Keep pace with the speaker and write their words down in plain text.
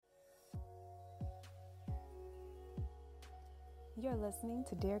You're listening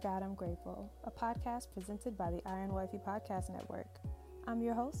to Dear God, I'm Grateful, a podcast presented by the Iron Wifey Podcast Network. I'm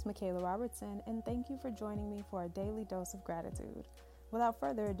your host, Michaela Robertson, and thank you for joining me for a daily dose of gratitude. Without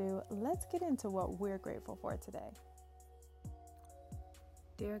further ado, let's get into what we're grateful for today.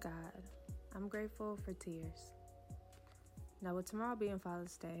 Dear God, I'm grateful for tears. Now, with tomorrow being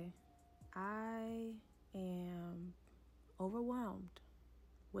Father's Day, I am overwhelmed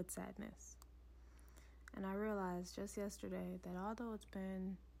with sadness. And I realized just yesterday that although it's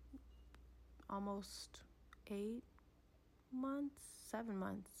been almost 7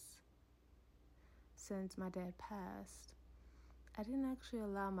 months since my dad passed, I didn't actually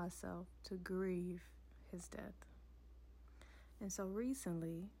allow myself to grieve his death. And so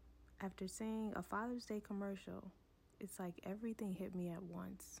recently, after seeing a Father's Day commercial, it's like everything hit me at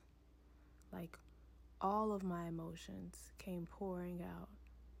once. Like all of my emotions came pouring out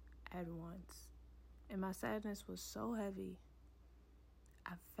at once. And my sadness was so heavy,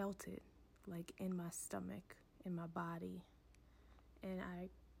 I felt it like in my stomach, in my body. And I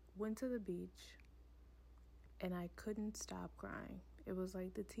went to the beach and I couldn't stop crying. It was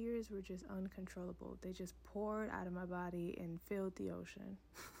like the tears were just uncontrollable. They just poured out of my body and filled the ocean.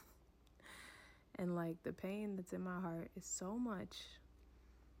 And like the pain that's in my heart is so much.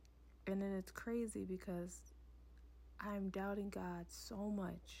 And then it's crazy because I'm doubting God so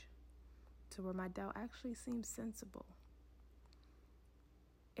much to where my doubt actually seems sensible.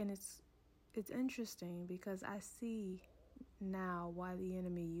 And it's interesting because I see now why the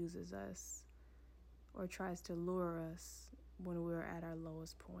enemy uses us or tries to lure us when we're at our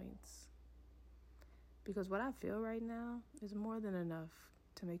lowest points. Because what I feel right now is more than enough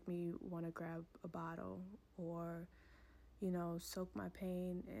to make me want to grab a bottle or, soak my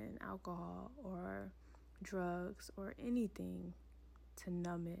pain in alcohol or drugs or anything to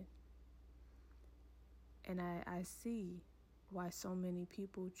numb it. And I see why so many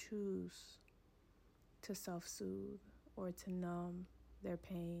people choose to self-soothe or to numb their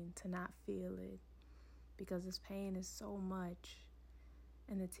pain, to not feel it, because this pain is so much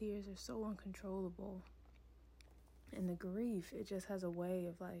and the tears are so uncontrollable. And the grief, it just has a way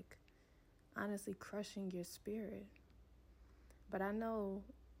of honestly crushing your spirit. But I know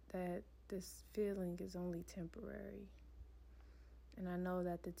that this feeling is only temporary. And I know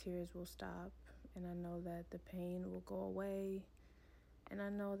that the tears will stop. And I know that the pain will go away. And I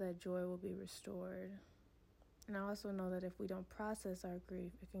know that joy will be restored. And I also know that if we don't process our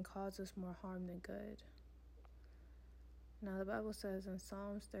grief, it can cause us more harm than good. Now, the Bible says in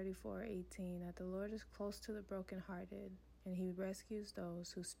Psalms 34:18 that the Lord is close to the brokenhearted, and he rescues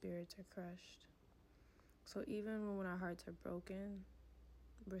those whose spirits are crushed. So even when our hearts are broken,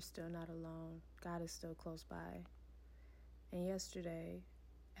 we're still not alone. God is still close by. And yesterday,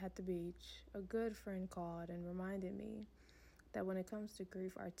 at the beach, a good friend called and reminded me that when it comes to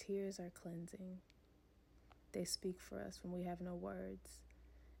grief, our tears are cleansing. They speak for us when we have no words.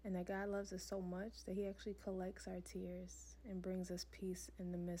 And that God loves us so much that he actually collects our tears and brings us peace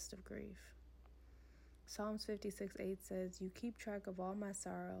in the midst of grief. Psalms 56:8 says, "You keep track of all my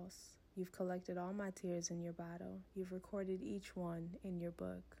sorrows. You've collected all my tears in your bottle. You've recorded each one in your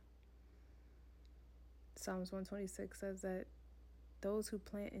book." Psalms 126 says that those who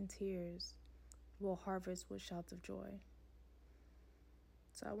plant in tears will harvest with shouts of joy.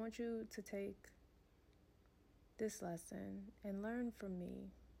 So I want you to take this lesson and learn from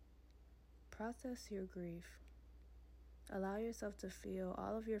me. Process your grief. Allow yourself to feel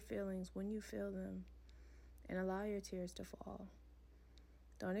all of your feelings when you feel them, and allow your tears to fall.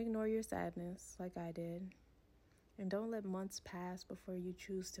 Don't ignore your sadness like I did, and don't let months pass before you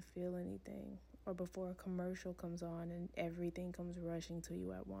choose to feel anything, or before a commercial comes on and everything comes rushing to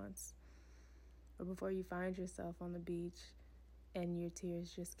you at once, or before you find yourself on the beach and your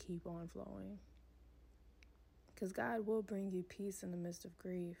tears just keep on flowing. Because God will bring you peace in the midst of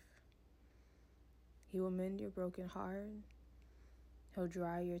grief. He will mend your broken heart. He'll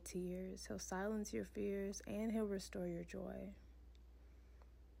dry your tears. He'll silence your fears, and he'll restore your joy.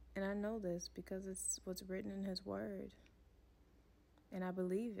 And I know this because it's what's written in his word. And I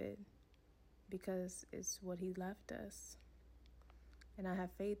believe it because it's what he left us. And I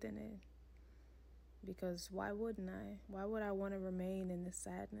have faith in it. Because why wouldn't I? Why would I want to remain in this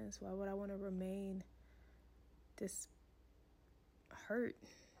sadness? Why would I want to remain this hurt?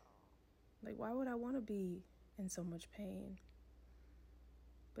 Why would I want to be in so much pain?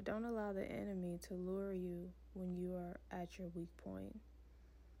 But don't allow the enemy to lure you when you are at your weak point.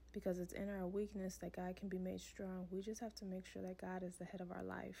 Because it's in our weakness that God can be made strong. We just have to make sure that God is the head of our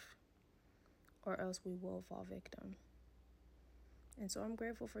life, or else we will fall victim. And so I'm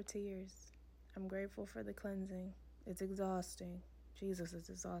grateful for tears. I'm grateful for the cleansing. It's exhausting. Jesus, is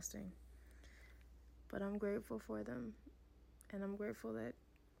exhausting. But I'm grateful for them. And I'm grateful that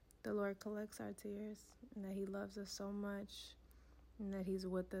the Lord collects our tears and that He loves us so much and that He's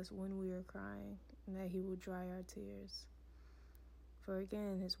with us when we are crying and that He will dry our tears. For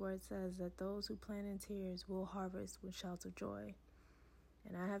again, His word says that those who plant in tears will harvest with shouts of joy.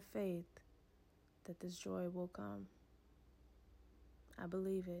 And I have faith that this joy will come. I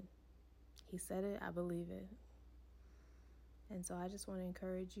believe it. He said it, I believe it. And so I just want to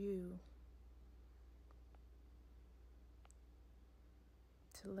encourage you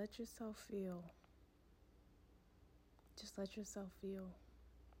to let yourself feel. Just let yourself feel.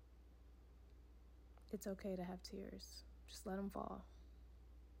 It's okay to have tears. Just let them fall.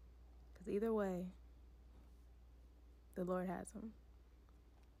 Because either way, the Lord has them.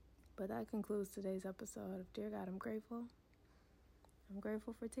 But that concludes today's episode of Dear God, I'm grateful. I'm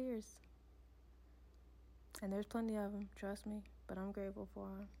grateful for tears. And there's plenty of them, trust me. But I'm grateful for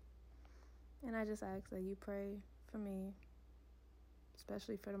them. And I just ask that you pray for me,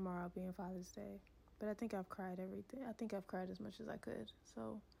 especially for tomorrow being Father's Day. But I think I've cried everything. I think I've cried as much as I could.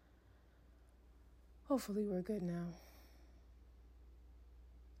 So hopefully we're good now.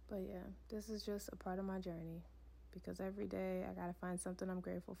 But yeah, this is just a part of my journey. Because every day I gotta find something I'm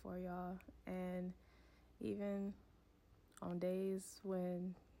grateful for, y'all. And even on days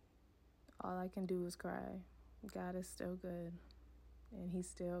when all I can do is cry, God is still good. And He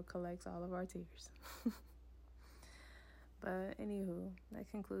still collects all of our tears. But anywho, that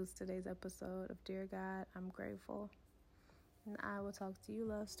concludes today's episode of Dear God, I'm Grateful. And I will talk to you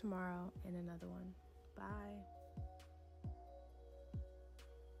loves tomorrow in another one. Bye.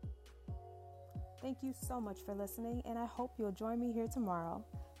 Thank you so much for listening, and I hope you'll join me here tomorrow.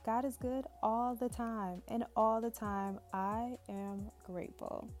 God is good all the time, and all the time I am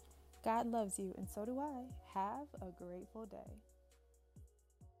grateful. God loves you, and so do I. Have a grateful day.